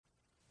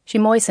She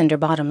moistened her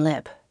bottom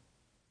lip.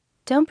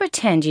 Don't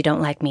pretend you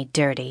don't like me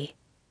dirty.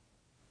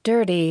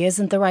 Dirty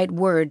isn't the right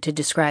word to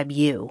describe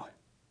you.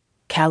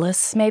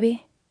 Callous,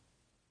 maybe?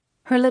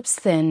 Her lips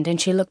thinned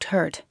and she looked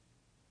hurt.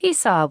 He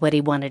saw what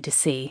he wanted to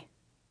see.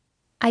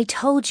 I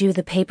told you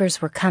the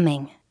papers were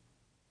coming.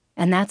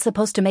 And that's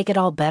supposed to make it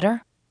all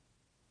better?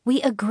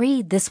 We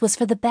agreed this was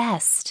for the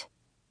best.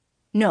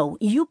 No,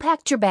 you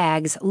packed your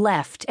bags,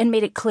 left, and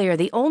made it clear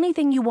the only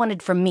thing you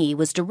wanted from me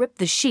was to rip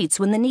the sheets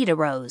when the need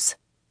arose.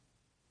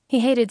 He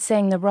hated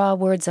saying the raw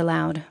words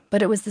aloud,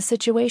 but it was the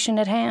situation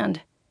at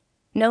hand.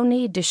 No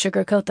need to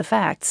sugarcoat the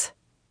facts.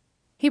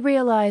 He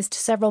realized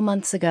several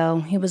months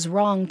ago he was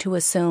wrong to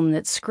assume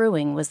that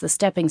screwing was the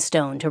stepping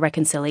stone to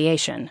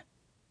reconciliation.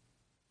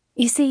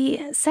 You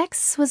see,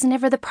 sex was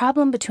never the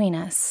problem between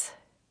us.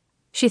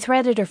 She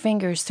threaded her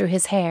fingers through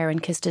his hair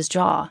and kissed his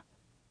jaw.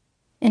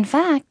 In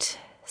fact,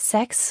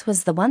 sex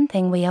was the one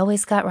thing we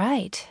always got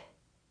right.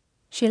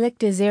 She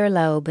licked his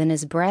earlobe and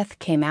his breath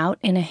came out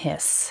in a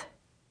hiss.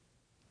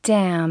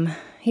 Damn,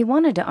 he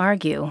wanted to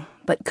argue,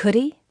 but could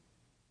he?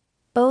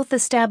 Both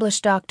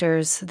established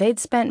doctors, they'd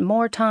spent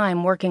more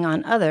time working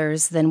on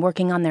others than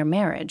working on their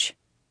marriage.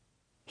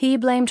 He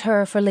blamed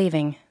her for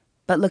leaving,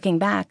 but looking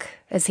back,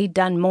 as he'd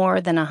done more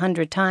than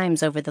 100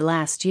 times over the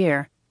last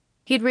year,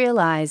 he'd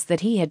realized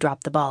that he had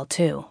dropped the ball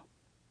too.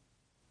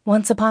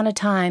 Once upon a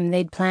time,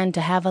 they'd planned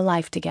to have a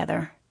life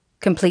together,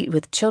 complete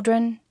with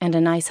children and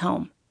a nice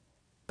home.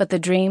 But the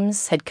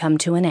dreams had come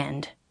to an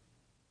end.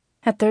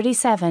 At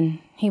 37,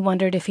 he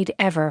wondered if he'd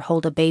ever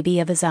hold a baby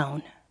of his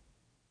own.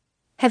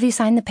 Have you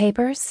signed the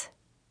papers?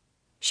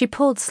 She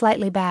pulled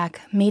slightly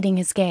back, meeting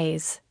his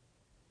gaze.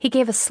 He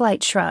gave a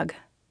slight shrug.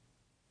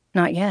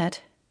 Not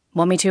yet.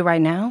 Want me to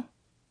right now?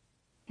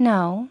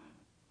 No.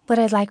 What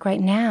I'd like right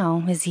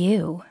now is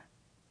you.